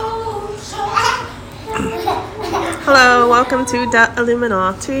Hello, welcome to The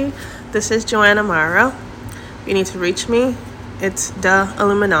Illuminati. This is Joanna Morrow. If you need to reach me, it's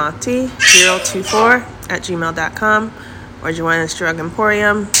theilluminati024@gmail.com or Joanna's Drug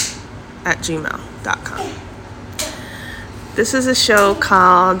Emporium at gmail.com. This is a show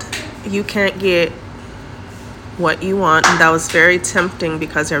called You Can't Get What You Want, and that was very tempting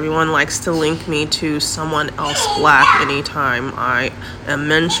because everyone likes to link me to someone else black anytime I am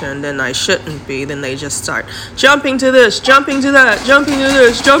mentioned, and I shouldn't be. Then they just start jumping to this, jumping to that, jumping to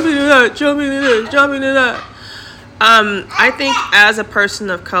this, jumping to that, jumping to this, jumping to that. I think as a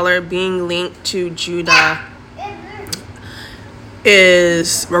person of color, being linked to Judah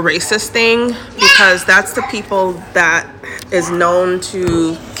is a racist thing because that's the people that is known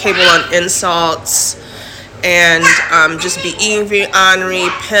to cable on insults and just be evil, ornery,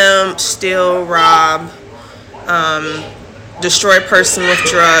 pimp, steal, rob, destroy a person with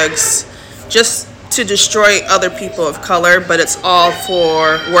drugs, just to destroy other people of color, but it's all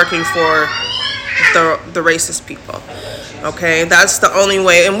for working for the racist people. Okay, that's the only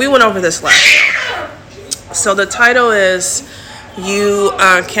way, and we went over this last show. So the title is You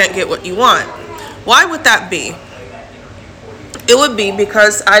Can't Get What You Want. Why would that be? It would be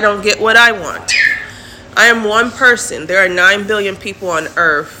because I don't get what I want. I am one person. There are 9 billion people on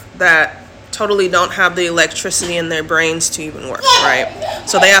Earth that totally don't have the electricity in their brains to even work, right?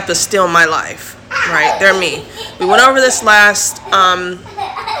 So they have to steal my life, right? They're me. We went over this last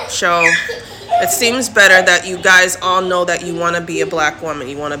show. It seems better that you guys all know that you want to be a black woman.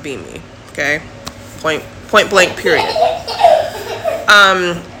 You want to be me, okay? Point blank, period.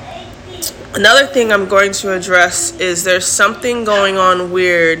 Another thing I'm going to address is there's something going on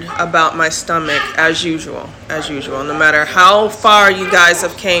weird about my stomach as usual. No matter how far you guys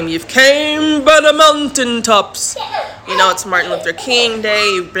have came, you've came by the mountaintops. You know, it's Martin Luther King Day.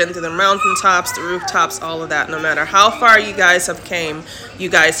 You've been to the mountaintops, the rooftops, all of that. No matter how far you guys have came, you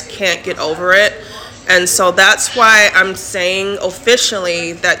guys can't get over it. And so that's why I'm saying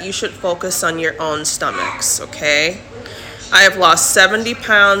officially that you should focus on your own stomachs, okay? I have lost 70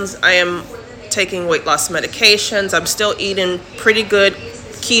 pounds. I am taking weight loss medications. I'm still eating pretty good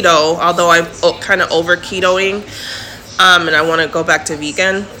keto, although I'm kind of over ketoing, and I want to go back to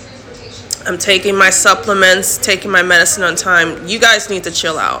vegan. I'm taking my supplements, taking my medicine on time. You guys need to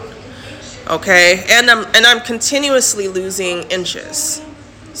chill out, okay? And I'm continuously losing inches,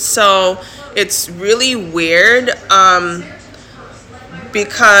 so it's really weird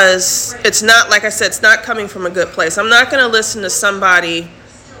because it's not, like I said, it's not coming from a good place. I'm not going to listen to somebody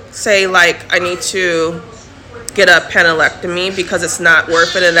say like I need to get a panelectomy because it's not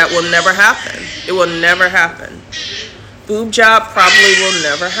worth it, and that will never happen. It will never happen. Boob job probably will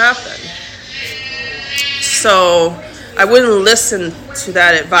never happen. So I wouldn't listen to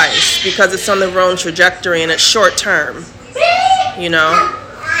that advice because it's on the wrong trajectory and it's short term, you know.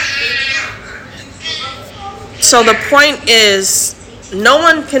 So the point is, no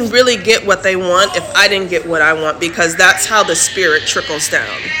one can really get what they want if I didn't get what I want, because that's how the spirit trickles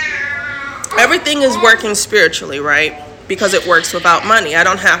down. Everything is working spiritually, right? Because it works without money. I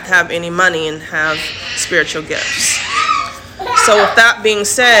don't have to have any money and have spiritual gifts. So with that being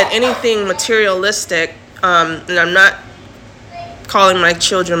said, anything materialistic, and I'm not calling my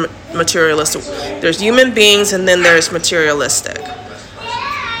children materialistic. There's human beings and then there's materialistic.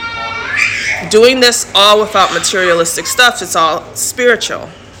 Doing this all without materialistic stuff, it's all spiritual.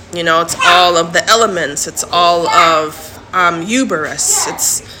 You know, it's all of the elements. It's all of hubris.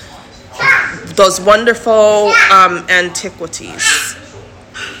 It's those wonderful antiquities.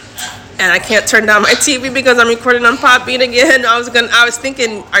 And I can't turn down my TV because I'm recording on Podbean again. I was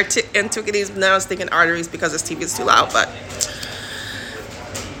thinking antiquities, but now I was thinking arteries because this TV is too loud. But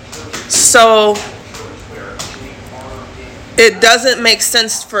so it doesn't make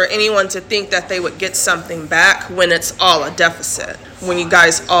sense for anyone to think that they would get something back when it's all a deficit, when you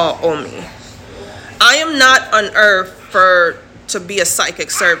guys all owe me. I am not on earth to be a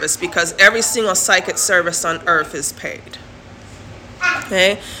psychic service because every single psychic service on earth is paid.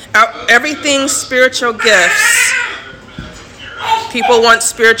 Okay? Everything's spiritual gifts. People want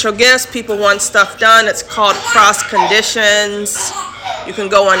spiritual gifts. People want stuff done. It's called cross conditions. You can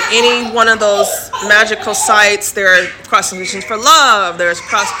go on any one of those magical sites. There are cross conditions for love. There's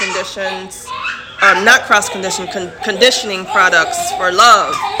cross conditions, conditioning products for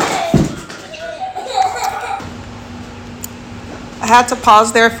love. I had to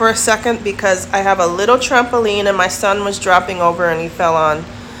pause there for a second because I have a little trampoline and my son was dropping over and he fell on.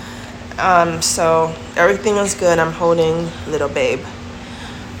 So everything is good. I'm holding little babe.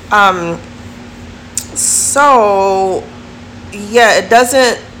 So yeah, it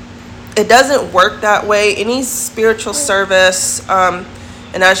doesn't it doesn't work that way. Any spiritual service, and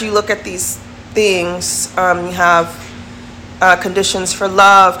as you look at these things, you have conditions for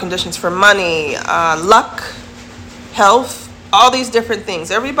love, conditions for money, luck, health, all these different things.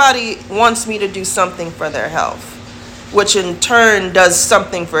 Everybody wants me to do something for their health, which in turn does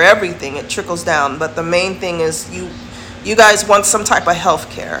something for everything. It trickles down. But the main thing is you guys want some type of health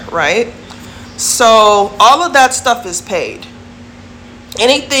care, right? So all of that stuff is paid.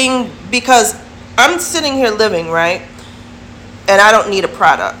 Anything, because I'm sitting here living, right? And I don't need a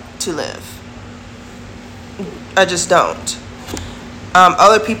product to live. I just don't.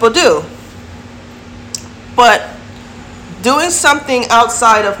 Other people do. But doing something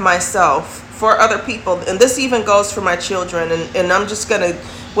outside of myself for other people, and this even goes for my children, and I'm just going to,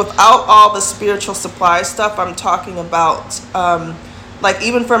 without all the spiritual supply stuff, I'm talking about, like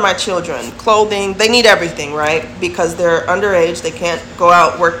even for my children, clothing, they need everything, right? Because they're underage, they can't go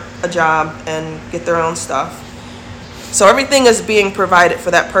out, work a job, and get their own stuff. So everything is being provided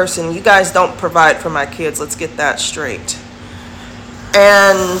for that person. You guys don't provide for my kids. Let's get that straight.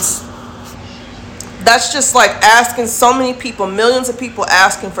 And that's just like asking so many people, millions of people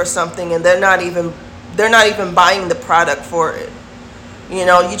asking for something, and they're not even buying the product for it. You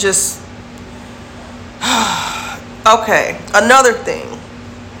know, you just okay. Another thing,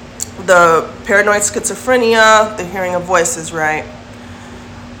 the paranoid schizophrenia, the hearing of voices, right?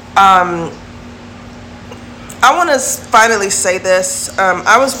 I want to finally say this.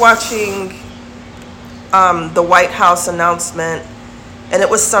 I was watching the White House announcement, and it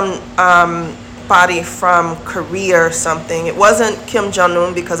was some body from Korea or something. It wasn't Kim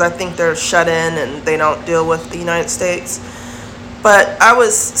Jong-un, because I think they're shut in and they don't deal with the United States. But I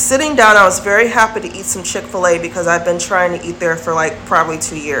was sitting down. I was very happy to eat some Chick-fil-A, because I've been trying to eat there for like probably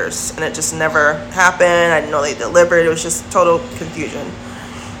 2 years, and it just never happened. I didn't know they delivered. It was just total confusion.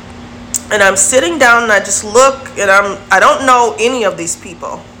 And I'm sitting down and I just look, and I don't know any of these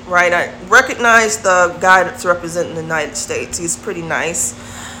people, right? I recognize the guy that's representing the United States. He's pretty nice.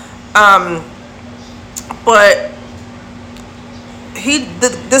 But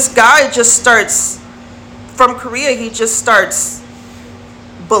this guy just starts, from Korea, he just starts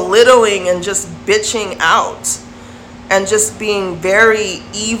belittling and just bitching out and just being very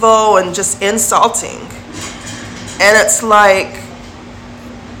evil and just insulting. And it's like,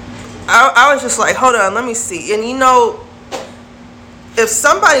 I was just like, hold on, let me see. And you know, if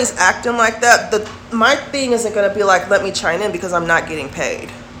somebody's acting like that, my thing isn't going to be like, let me chime in, because I'm not getting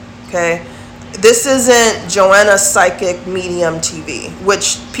paid. Okay? This isn't Joanna's Psychic Medium TV,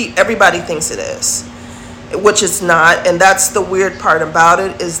 which everybody thinks it is, which it's not. And that's the weird part about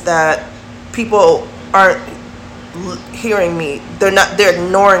it, is that people aren't hearing me. They're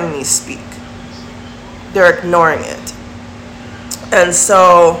ignoring me speak. They're ignoring it. And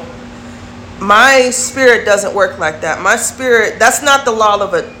so my spirit doesn't work like that. My spirit, that's not the law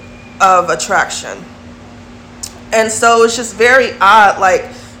of attraction. And so it's just very odd, like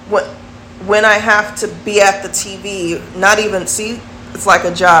when I have to be at the TV, not even, see, it's like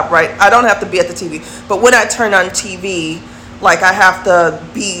a job, right? I don't have to be at the TV, but when I turn on TV, like I have to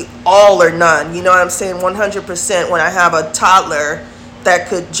be all or none, you know what I'm saying? 100% when I have a toddler that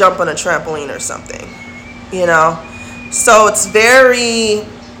could jump on a trampoline or something, you know? So it's very,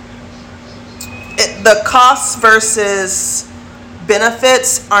 the costs versus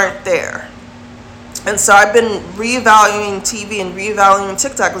benefits aren't there. And so I've been reevaluating TV and reevaluating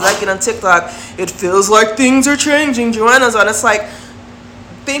TikTok, because I get on TikTok, it feels like things are changing, Joanna's on. It's like,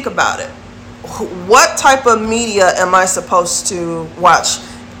 think about it. What type of media am I supposed to watch?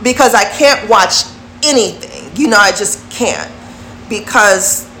 Because I can't watch anything. You know, I just can't.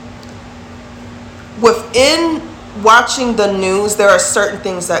 Because within watching the news, there are certain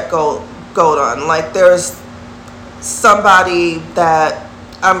things that go on. Like there's somebody that,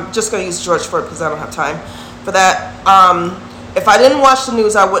 I'm just going to use George Floyd because I don't have time for that. If I didn't watch the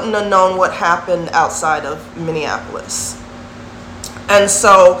news, I wouldn't have known what happened outside of Minneapolis. And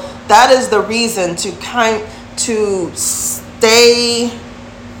so that is the reason to stay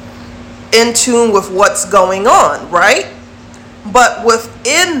in tune with what's going on, right? But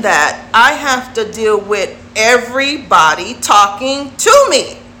within that, I have to deal with everybody talking to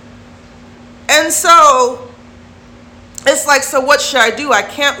me. And so it's like, so what should I do? I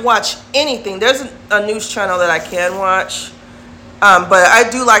can't watch anything. There's a news channel that I can watch. But I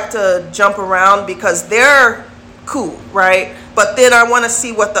do like to jump around because they're cool, right? But then I want to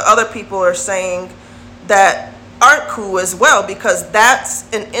see what the other people are saying that aren't cool as well, because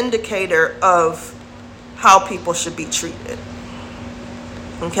that's an indicator of how people should be treated.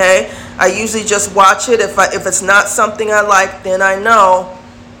 Okay? I usually just watch it. If it's not something I like, then I know,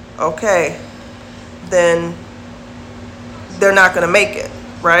 okay, then they're not going to make it,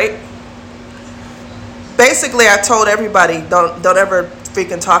 right? Basically, I told everybody, don't ever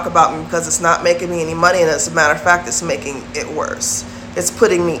freaking talk about me because it's not making me any money, and as a matter of fact, it's making it worse. It's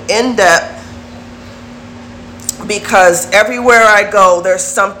putting me in debt because everywhere I go, there's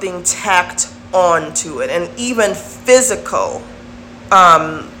something tacked on to it, and even physical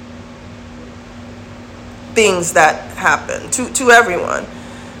things that happen to everyone.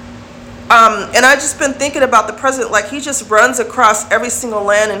 And I just been thinking about the president, like he just runs across every single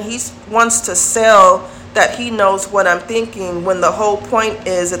land and he wants to sell that he knows what I'm thinking, when the whole point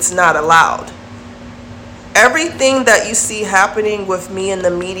is it's not allowed. Everything that you see happening with me in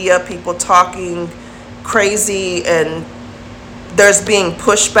the media, people talking crazy and there's being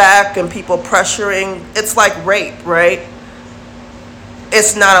pushback and people pressuring, it's like rape, right?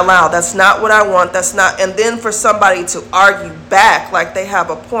 It's not allowed. That's not what I want. That's not. And then for somebody to argue back like they have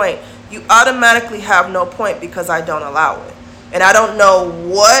a point, you automatically have no point because I don't allow it. And I don't know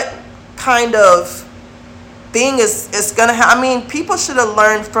what kind of thing is going to happen. I mean, people should have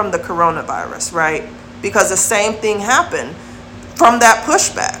learned from the coronavirus, right? Because the same thing happened from that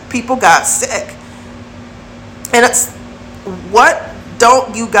pushback. People got sick. And it's, what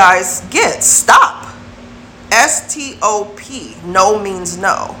don't you guys get? Stop. S-T-O-P. No means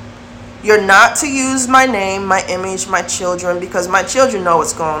no. You're not to use my name, my image, my children, because my children know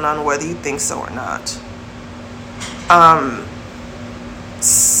what's going on whether you think so or not.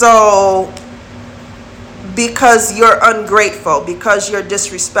 So because you're ungrateful, because you're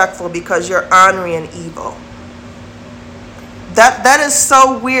disrespectful, because you're ornery and evil. That is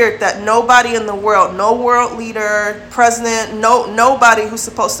so weird that nobody in the world, no world leader, president, nobody who's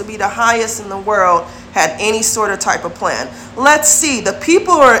supposed to be the highest in the world had any sort of type of plan. Let's see, the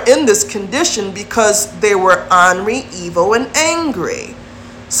people are in this condition because they were ornery, evil, and angry.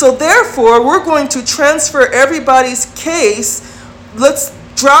 So therefore, we're going to transfer everybody's case. Let's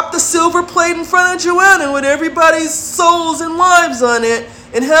drop the silver plate in front of Joanna with everybody's souls and lives on it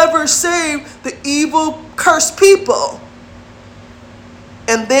and have her save the evil, cursed people.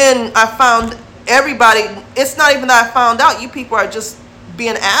 And then I found everybody, it's not even that I found out, you people are just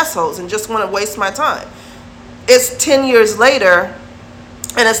being assholes and just want to waste my time. It's 10 years later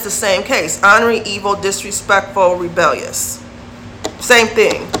and it's the same case. Ornery, evil, disrespectful, rebellious. Same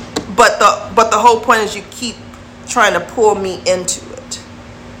thing. But the whole point is you keep trying to pull me into it.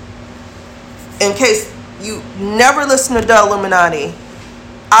 In case you never listen to the Illuminati,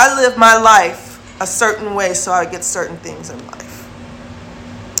 I live my life a certain way so I get certain things in life.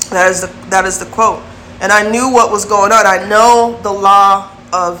 That is the quote. And I knew what was going on. I know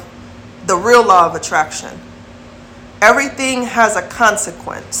the real law of attraction. Everything has a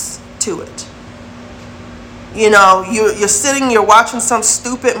consequence to it. You know, you're sitting, you're watching some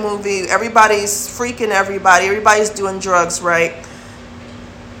stupid movie. Everybody's freaking everybody. Everybody's doing drugs, right?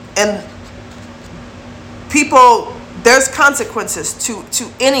 And people, there's consequences to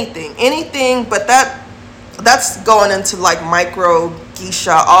anything. Anything, but that's going into like micro,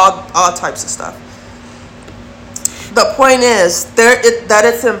 geisha, all types of stuff. The point is that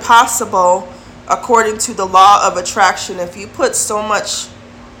it's impossible, according to the law of attraction, if you put so much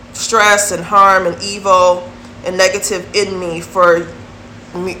stress and harm and evil and negative in me, for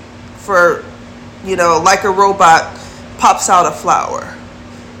you know, like a robot pops out a flower.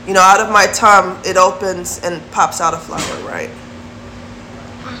 You know, out of my tongue it opens and pops out a flower, right?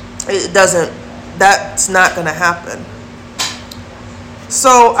 It doesn't. That's not going to happen.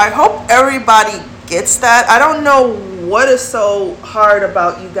 So I hope everybody gets that. I don't know what is so hard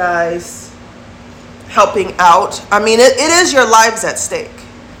about you guys helping out. I mean, it is your lives at stake.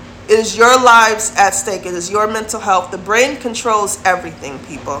 It is your lives at stake. It is your mental health. The brain controls everything,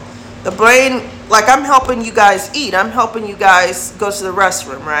 people. The brain, like I'm helping you guys eat. I'm helping you guys go to the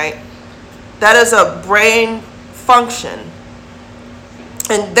restroom, right? That is a brain function.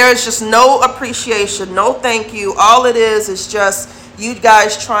 And there's just no appreciation, no thank you. All it is just you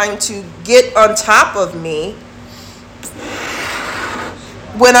guys trying to get on top of me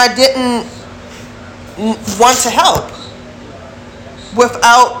when I didn't want to help,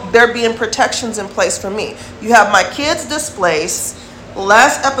 without there being protections in place for me. You have my kids displaced. The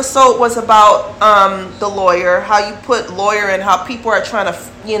last episode was about the lawyer, how you put lawyer and how people are trying to,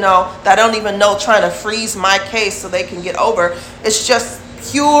 you know, that don't even know, trying to freeze my case so they can get over. It's just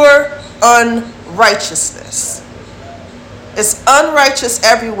pure unrighteousness. It's unrighteous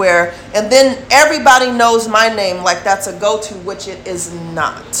everywhere. And then everybody knows my name like that's a go-to, which it is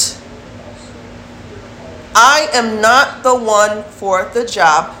not. I am not the one for the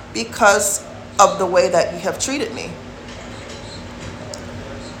job because of the way that you have treated me.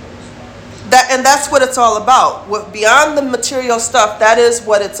 And that's what it's all about. Beyond the material stuff, that is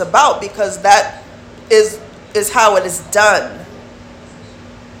what it's about, because that is how it is done.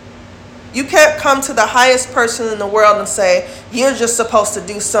 You can't come to the highest person in the world and say, you're just supposed to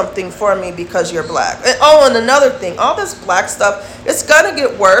do something for me because you're black. And another thing, all this black stuff, it's going to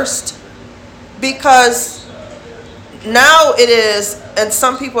get worse, because now it is, and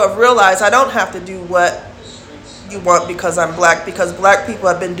some people have realized, I don't have to do what you want because I'm black, because black people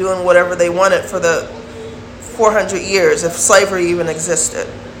have been doing whatever they wanted for the 400 years, if slavery even existed.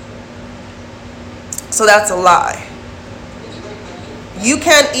 So that's a lie. You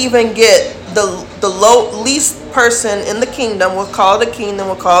can't even get the least person in the kingdom, we'll call it a kingdom,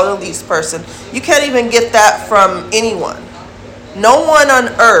 we'll call it the least person. You can't even get that from anyone. No one on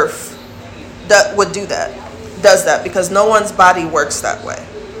earth that would does that, because no one's body works that way.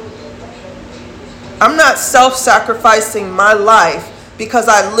 I'm not self-sacrificing my life because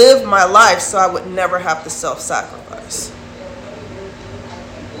I live my life so I would never have to self-sacrifice.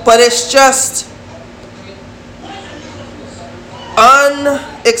 But it's just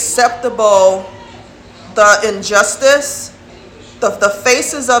unacceptable, the injustice, the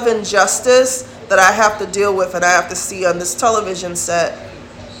faces of injustice that I have to deal with and I have to see on this television set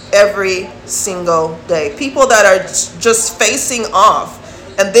every single day. People that are just facing off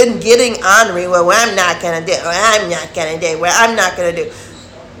and then getting ornery. Well, I'm not going to do. I'm not going to do. Well, I'm not going to do.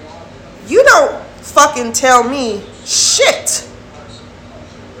 You don't fucking tell me shit.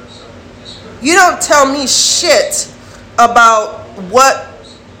 You don't tell me shit about what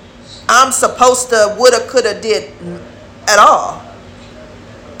I'm supposed to, woulda, coulda, did at all.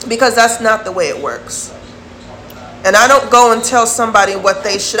 Because that's not the way it works. And I don't go and tell somebody what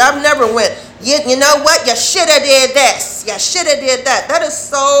they should. I've never went, you know what, you should have did this. You should have did that. That is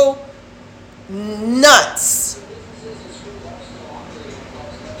so nuts.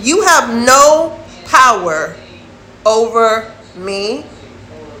 You have no power over me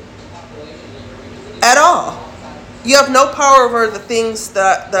at all. You have no power over the things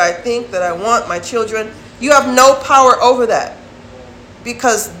that I think, that I want, my children. You have no power over that.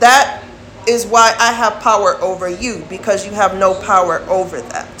 Because that is why I have power over you, because you have no power over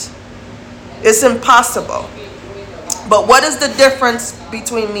that. It's impossible. But what is the difference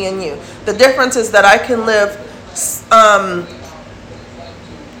between me and you? The difference is that I can live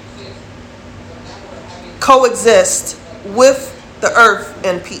coexist with the earth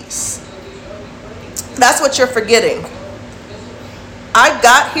in peace. That's what you're forgetting. I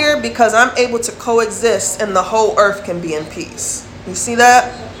got here because I'm able to coexist and the whole earth can be in peace. You see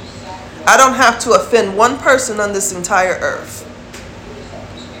that? I don't have to offend one person on this entire earth.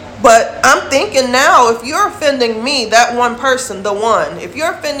 But I'm thinking now, if you're offending me, that one person, if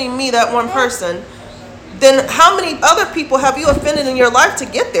you're offending me, that one person, then how many other people have you offended in your life to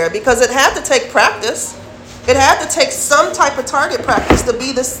get there? Because it had to take practice. It had to take some type of target practice to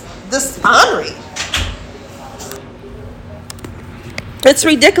be this ornery. It's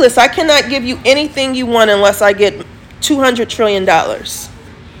ridiculous. I cannot give you anything you want unless I get $200 trillion.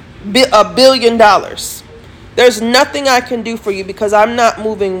 $1 billion. There's nothing I can do for you because I'm not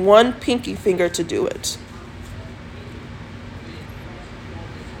moving one pinky finger to do it.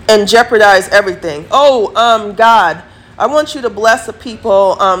 And jeopardize everything. God, I want you to bless the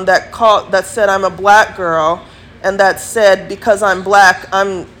people that said I'm a black girl, and that said because I'm black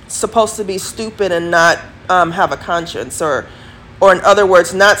I'm supposed to be stupid and not have a conscience, or in other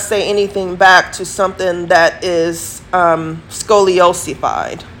words, not say anything back to something that is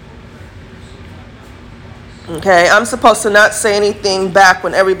scoliosified. Okay, I'm supposed to not say anything back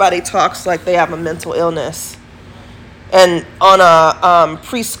when everybody talks like they have a mental illness, and on a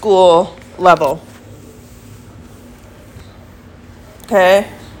preschool level. Okay,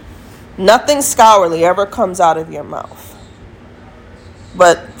 nothing scholarly ever comes out of your mouth.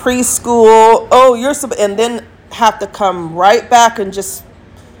 But preschool, and then have to come right back and just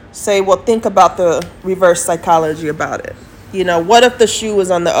say, well, think about the reverse psychology about it. You know, what if the shoe was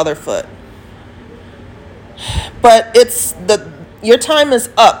on the other foot? But your time is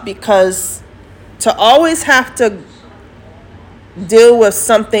up, because to always have to deal with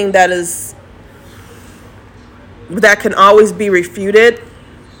something that can always be refuted,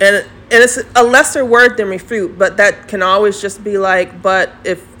 and it's a lesser word than refute, but that can always just be like, but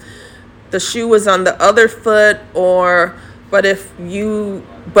if the shoe was on the other foot, but if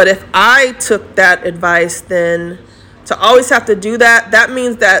I took that advice, then to always have to do that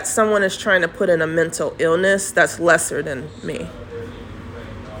means that someone is trying to put in a mental illness that's lesser than me.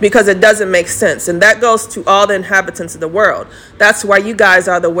 Because it doesn't make sense. And that goes to all the inhabitants of the world. That's why you guys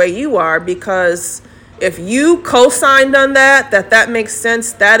are the way you are, because if you co-signed on that makes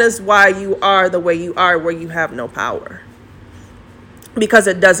sense. That is why you are the way you are, where you have no power. Because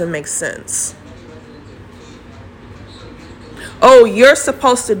it doesn't make sense. Oh, you're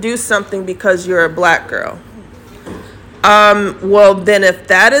supposed to do something because you're a black girl. Well, then if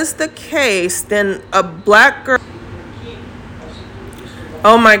that is the case, then a black girl...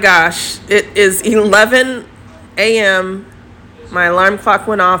 Oh my gosh, it is 11 a.m. My alarm clock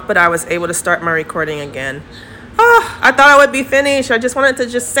went off, but I was able to start my recording again. Oh, I thought I would be finished. I just wanted to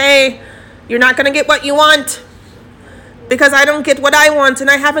just say, you're not going to get what you want. Because I don't get what I want, and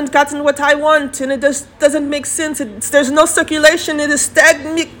I haven't gotten what I want, and it just doesn't make sense. There's no circulation. It is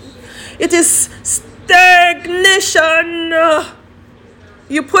stagnation.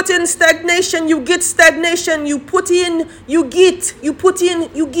 You put in stagnation, you get stagnation. You put in, you get. You put in,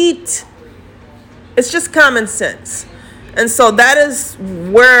 you get. It's just common sense. And so that is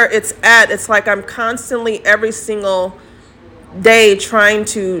where it's at. It's like I'm constantly, every single day, trying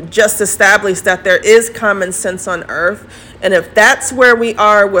to just establish that there is common sense on earth. And if that's where we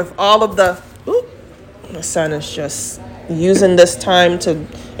are with all of the... My son is just using this time to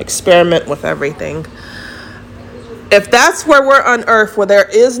experiment with everything. If that's where we're on earth, where there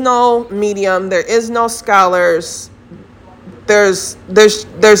is no medium, there is no scholars, there's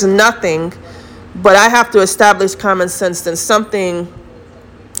nothing, but I have to establish common sense, then something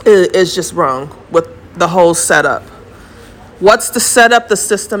is just wrong with the whole setup. What's the setup? The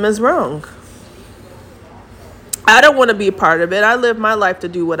system is wrong. I don't want to be a part of it. I live my life to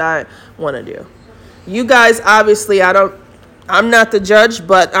do what I want to do. You guys, obviously, I'm not the judge,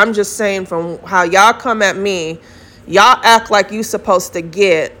 but I'm just saying from how y'all come at me, y'all act like you supposed to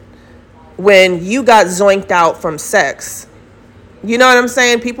get when you got zoinked out from sex. You know what I'm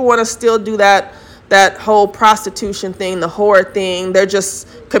saying? People want to still do that whole prostitution thing, the whore thing. They're just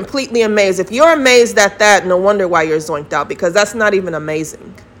completely amazed. If you're amazed at that, no wonder why you're zoinked out, because that's not even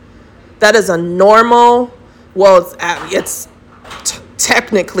amazing. That is a normal, well, it's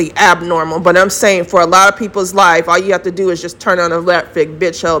technically abnormal, but I'm saying for a lot of people's life, all you have to do is just turn on a Netflix,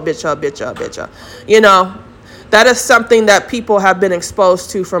 bitch, ho, bitch, ho, bitch, ho, bitch, ho. You know, that is something that people have been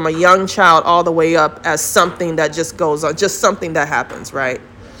exposed to from a young child all the way up as something that just goes on, just something that happens, right?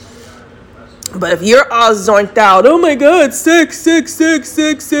 But if you're all zoinked out, oh my God, sex. I'm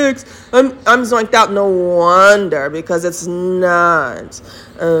zoinked out, no wonder, because it's not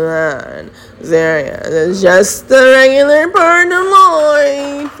serious. It's just a regular part of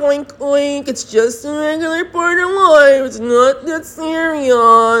life. Oink, oink. It's just a regular part of life. It's not that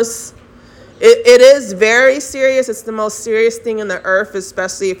serious. It is very serious. It's the most serious thing in the earth,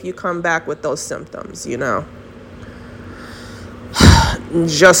 especially if you come back with those symptoms, you know.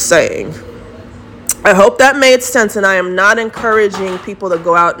 Just saying. I hope that made sense, and I am not encouraging people to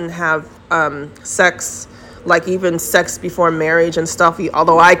go out and have sex, like even sex before marriage and stuff,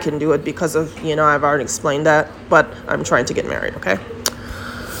 although I can do it because of, you know, I've already explained that, but I'm trying to get married, okay?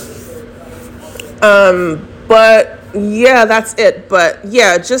 But yeah, that's it. But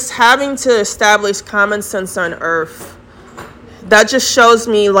yeah, just having to establish common sense on earth, that just shows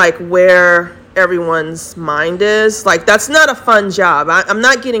me like where everyone's mind is. Like, that's not a fun job. I'm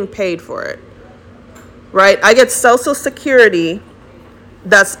not getting paid for it. Right? I get Social Security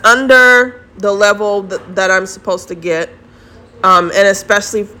that's under the level that I'm supposed to get, and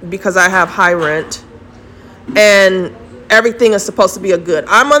especially because I have high rent, and everything is supposed to be a good.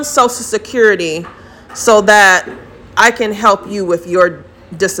 I'm on Social Security so that I can help you with your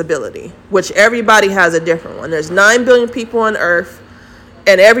disability, which everybody has a different one. There's 9 billion people on earth,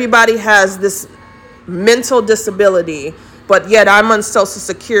 and everybody has this mental disability, but yet I'm on Social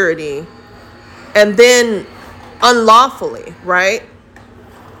Security. And then unlawfully, right?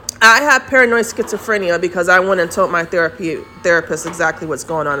 I have paranoid schizophrenia because I went and told my therapist exactly what's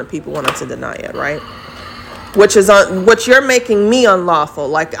going on, and people wanted to deny it, right? Which you're making me unlawful.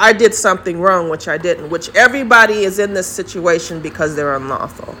 Like I did something wrong, which I didn't. Which everybody is in this situation because they're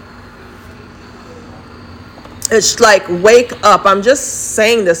unlawful. It's like, wake up. I'm just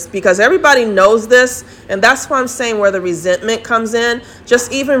saying this because everybody knows this. And that's why I'm saying where the resentment comes in.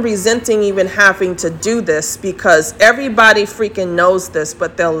 Just even resenting even having to do this, because everybody freaking knows this,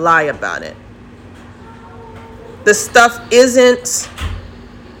 but they'll lie about it. This stuff isn't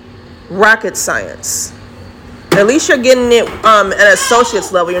rocket science. At least you're getting it at an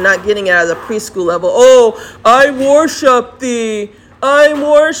associate's level. You're not getting it at a preschool level. Oh, I worship thee. I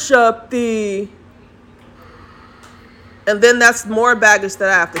worship thee. And then that's more baggage that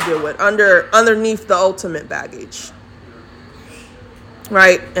I have to deal with underneath the ultimate baggage.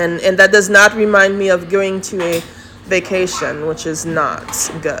 Right? And that does not remind me of going to a vacation, which is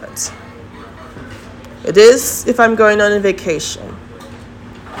not good. It is if I'm going on a vacation.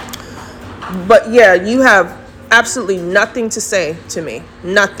 But yeah, you have absolutely nothing to say to me.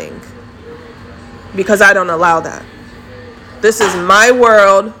 Nothing. Because I don't allow that. This is my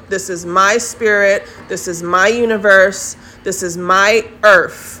world. This is my spirit. This is my universe. This is my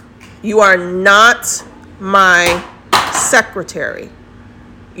earth. You are not my secretary.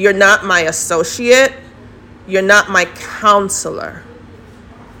 You're not my associate. You're not my counselor.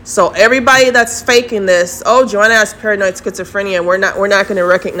 So everybody that's faking this, oh, Joanna has paranoid schizophrenia, and we're not going to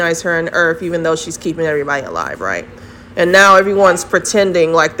recognize her on earth, even though she's keeping everybody alive, right? And now everyone's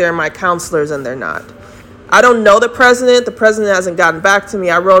pretending like they're my counselors, and they're not. I don't know the president. The president hasn't gotten back to me.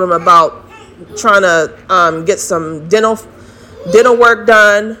 I wrote him about trying to get some dental work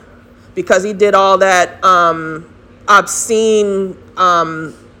done because he did all that obscene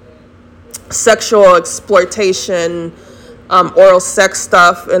sexual exploitation, oral sex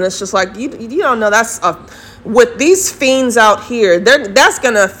stuff, and it's just like you don't know that's with these fiends out here. That's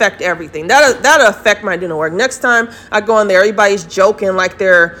gonna affect everything. That'll affect my dental work. Next time I go in there, everybody's joking like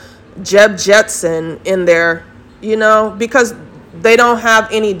they're Jeb Jetson in there, because they don't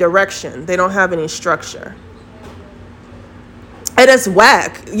have any direction. They don't have any structure. And it's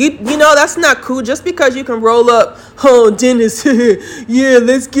whack. You know that's not cool. Just because you can roll up, oh, dentist, yeah,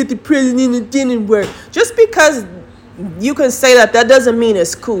 let's get the president of dental work. Just because you can say that doesn't mean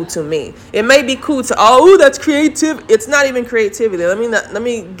it's cool to me. It may be cool to, oh, that's creative. It's not even creativity. Let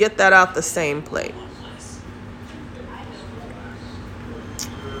me get that out the same plate.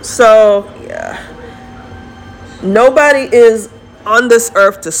 So, yeah. Nobody is on this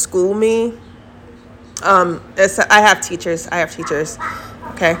earth to school me. I have teachers. Okay?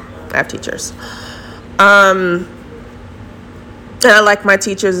 I have teachers. And I like my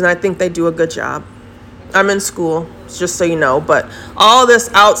teachers, and I think they do a good job. I'm in school, just so you know. But all this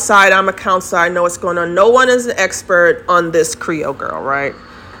outside, I'm a counselor. I know what's going on. No one is an expert on this Creole girl, right?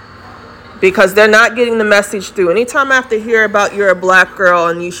 Because they're not getting the message through. Anytime I have to hear about you're a black girl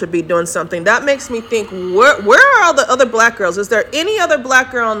and you should be doing something, that makes me think, where are all the other black girls? Is there any other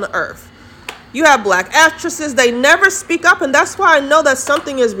black girl on the earth? You have black actresses. They never speak up, and that's why I know that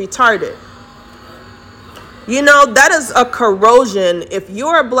something is retarded. That is a corrosion. If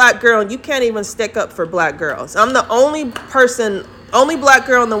you're a black girl and you can't even stick up for black girls. I'm the only black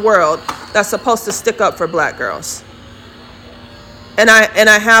girl in the world that's supposed to stick up for black girls. And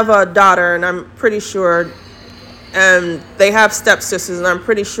I have a daughter, and I'm pretty sure, and they have stepsisters, and I'm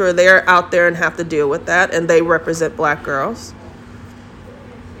pretty sure they're out there and have to deal with that, and they represent black girls.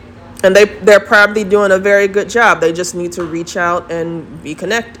 And they're probably doing a very good job. They just need to reach out and be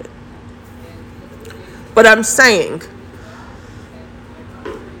connected. But I'm saying,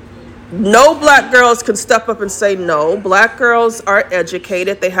 no black girls can step up and say no. Black girls are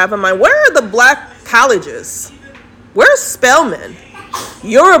educated. They have a mind. Where are the black colleges? Where's Spelman?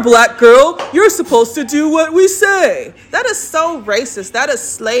 You're a black girl. You're supposed to do what we say. That is so racist. That is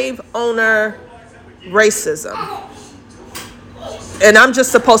slave owner racism. And I'm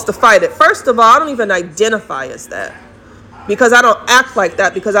just supposed to fight it. First of all, I don't even identify as that. Because I don't act like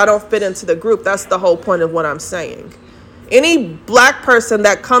that, because I don't fit into the group. That's the whole point of what I'm saying. Any black person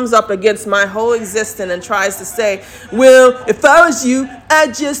that comes up against my whole existence and tries to say, well, if I was you,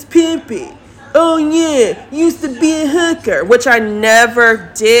 I'd just pimp it. Oh, yeah, used to be a hooker, which I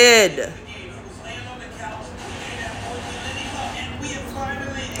never did.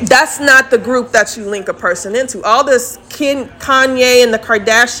 That's not the group that you link a person into. All this Kanye and the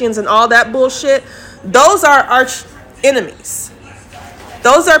Kardashians and all that bullshit, those are arch enemies.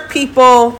 Those are people